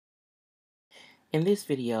In this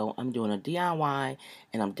video, I'm doing a DIY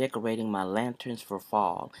and I'm decorating my lanterns for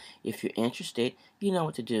fall. If you're interested, you know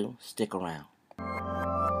what to do. Stick around.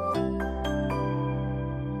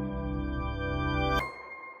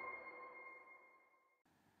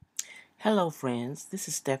 Hello friends, this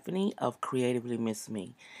is Stephanie of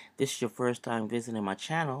CreativelyMsMe. This is your first time visiting my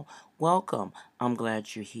channel. Welcome. I'm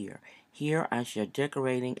glad you're here. Here I share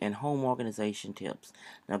decorating and home organization tips.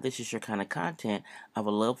 Now if this is your kind of content, I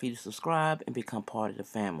would love for you to subscribe and become part of the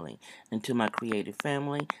family. And to my creative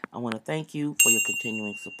family, I want to thank you for your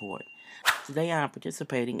continuing support. Today I am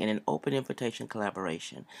participating in an open invitation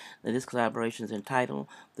collaboration. Now, this collaboration is entitled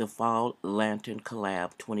the Fall Lantern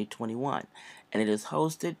Collab 2021, and it is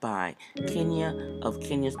hosted by Kenya of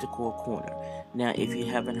Kenya's Decor Corner. Now, if you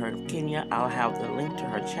haven't heard of Kenya, I'll have the link to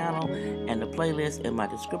her channel and the playlist in my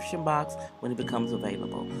description box when it becomes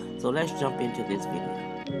available. So let's jump into this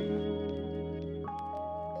video.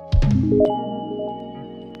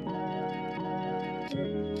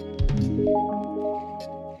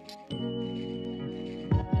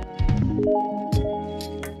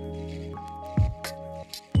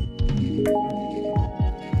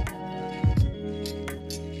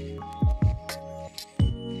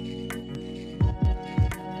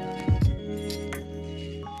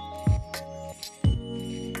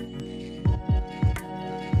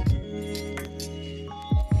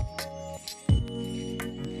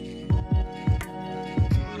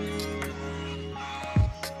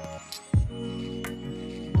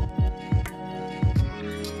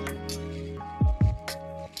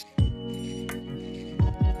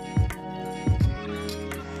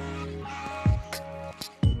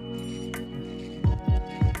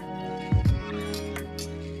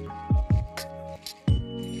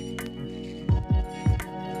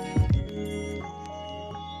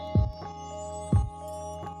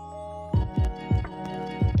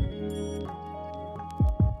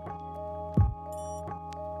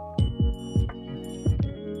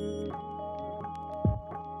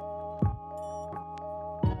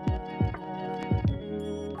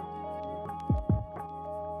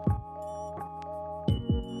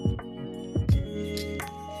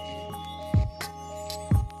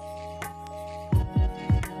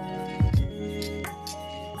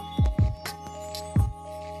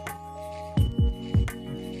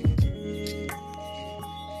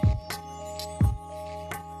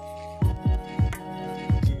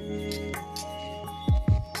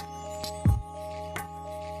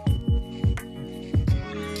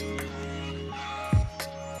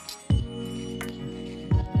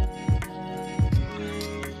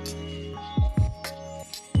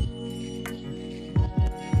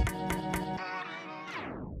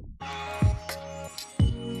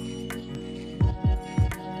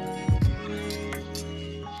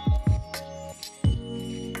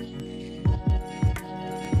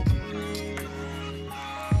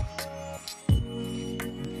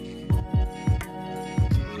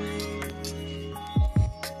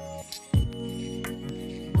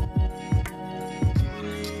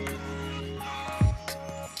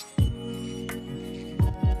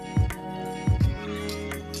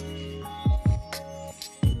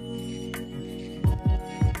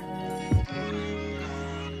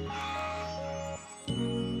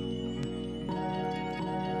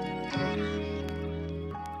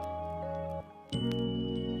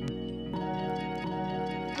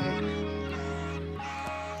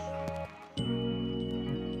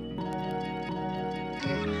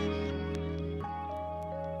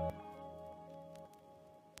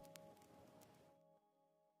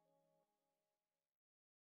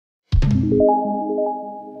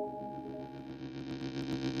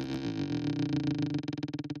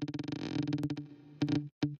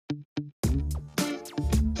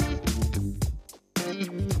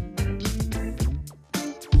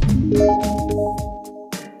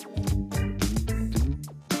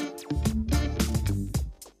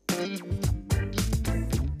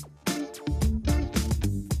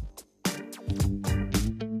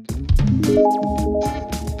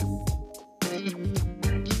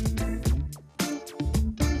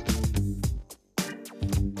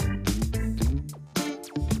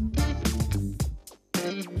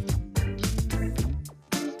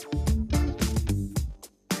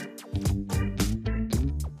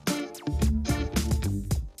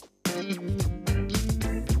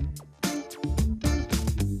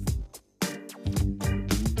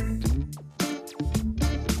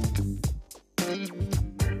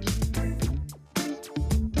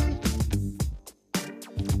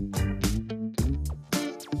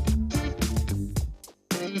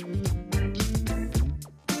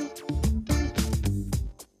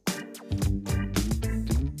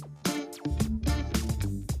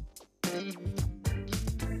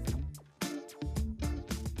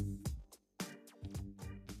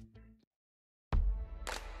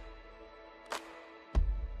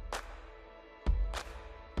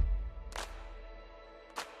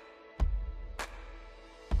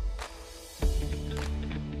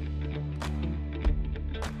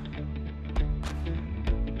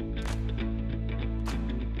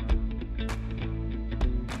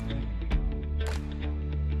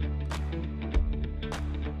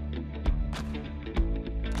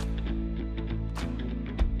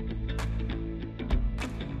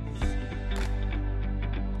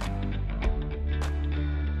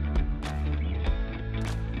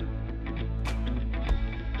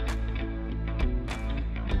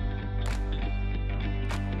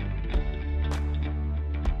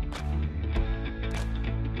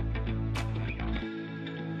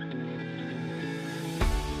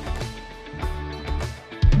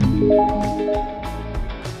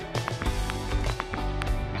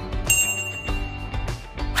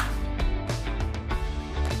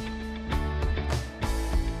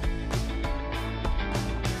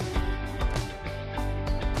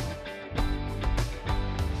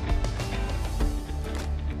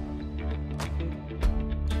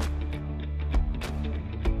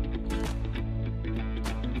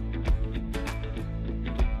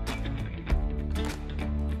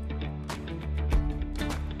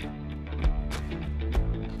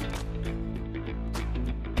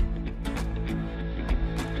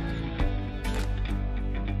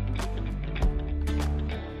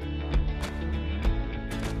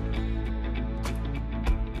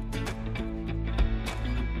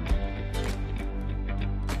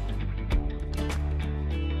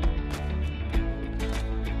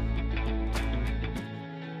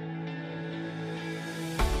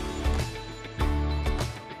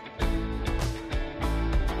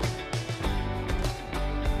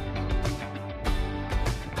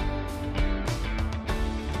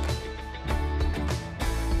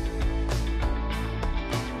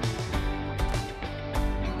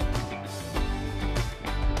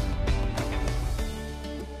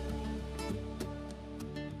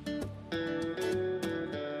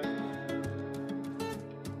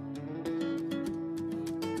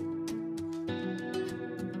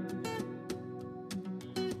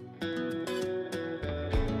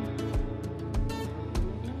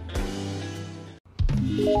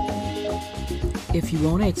 If you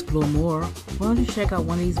want to explore more, why don't you check out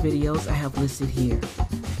one of these videos I have listed here,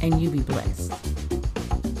 and you be blessed.